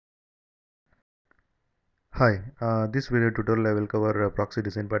Hi, this video tutorial I will cover Proxy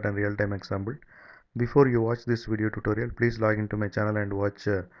Design Pattern real-time example. Before you watch this video tutorial, please log into my channel and watch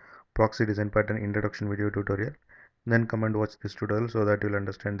Proxy Design Pattern introduction video tutorial. Then come and watch this tutorial so that you'll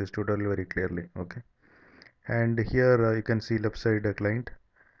understand this tutorial very clearly. Okay. And here you can see left side client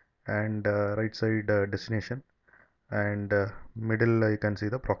and right side destination, and middle you can see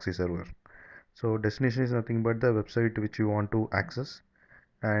the proxy server. So destination is nothing but the website which you want to access,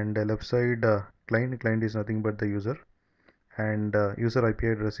 and left side client is nothing but the user, and user IP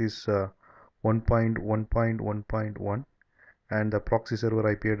address is 1.1.1.1, and the proxy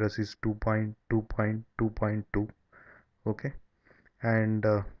server IP address is 2.2.2.2. okay. And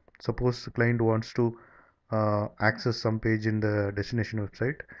suppose the client wants to access some page in the destination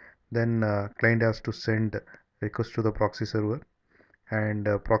website, then client has to send request to the proxy server, and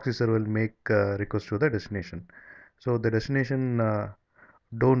proxy server will make request to the destination. So the destination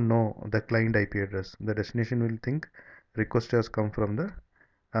don't know the client IP address. The destination will think request has come from the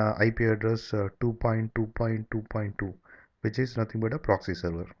IP address 2.2.2.2, which is nothing but a proxy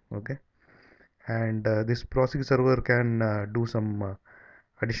server. Okay. And this proxy server can do some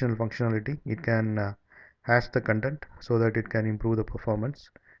additional functionality. It can hash the content so that it can improve the performance.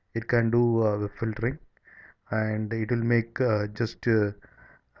 It can do web filtering, and it will make just you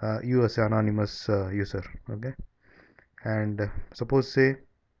as an anonymous user. Okay. And suppose say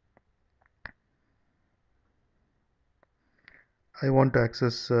I want to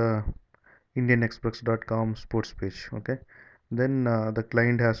access indianexpress.com sports page. Okay. Then the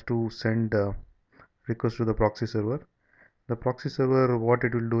client has to send request to the proxy server. The proxy server, what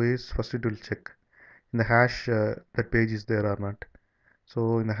it will do is, first it will check in the hash that page is there or not.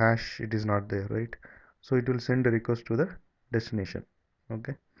 So in the hash it is not there, right? So it will send a request to the destination.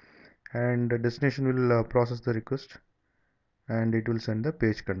 Okay. And the destination will process the request, and it will send the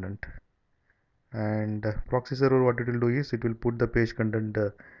page content. And proxy server, what it will do is, it will put the page content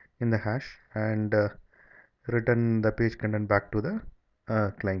in the hash, and return the page content back to the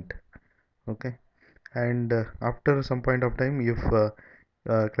client. Okay. And after some point of time, if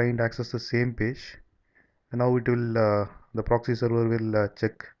client access the same page, now it will the proxy server will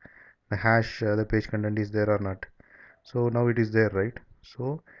check the hash, the page content is there or not. So now it is there, right?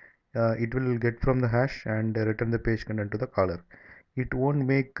 So it will get from the hash and return the page content to the caller. It won't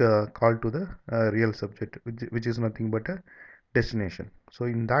make call to the real subject, which is nothing but a destination. So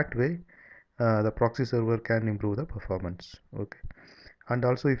in that way, the proxy server can improve the performance. Okay. And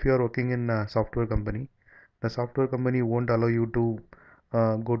also, if you are working in a software company, the software company won't allow you to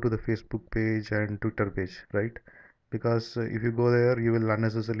go to the Facebook page and Twitter page, right? Because if you go there, you will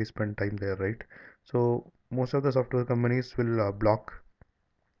unnecessarily spend time there, right? So most of the software companies will block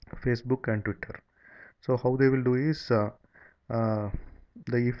Facebook and Twitter. So how they will do is, uh,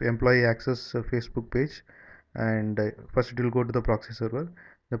 the if employee access a Facebook page, and first it will go to the proxy server.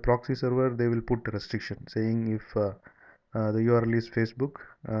 The proxy server, they will put a restriction saying, if the URL is Facebook,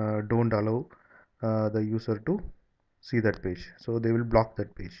 don't allow the user to see that page, so they will block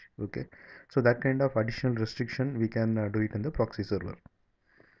that page. Okay. So that kind of additional restriction we can do it in the proxy server.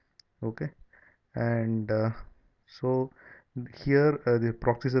 Okay. And so here the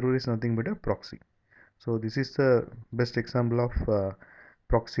proxy server is nothing but a proxy. So this is the best example of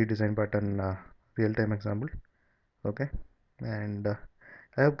proxy design pattern real-time example. Okay. And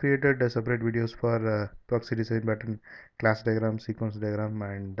I have created separate videos for proxy design pattern class diagram, sequence diagram,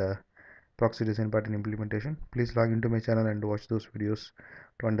 and proxy design pattern implementation. Please log into my channel and watch those videos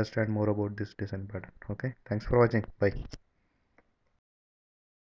to understand more about this design pattern. Okay. Thanks for watching. Bye.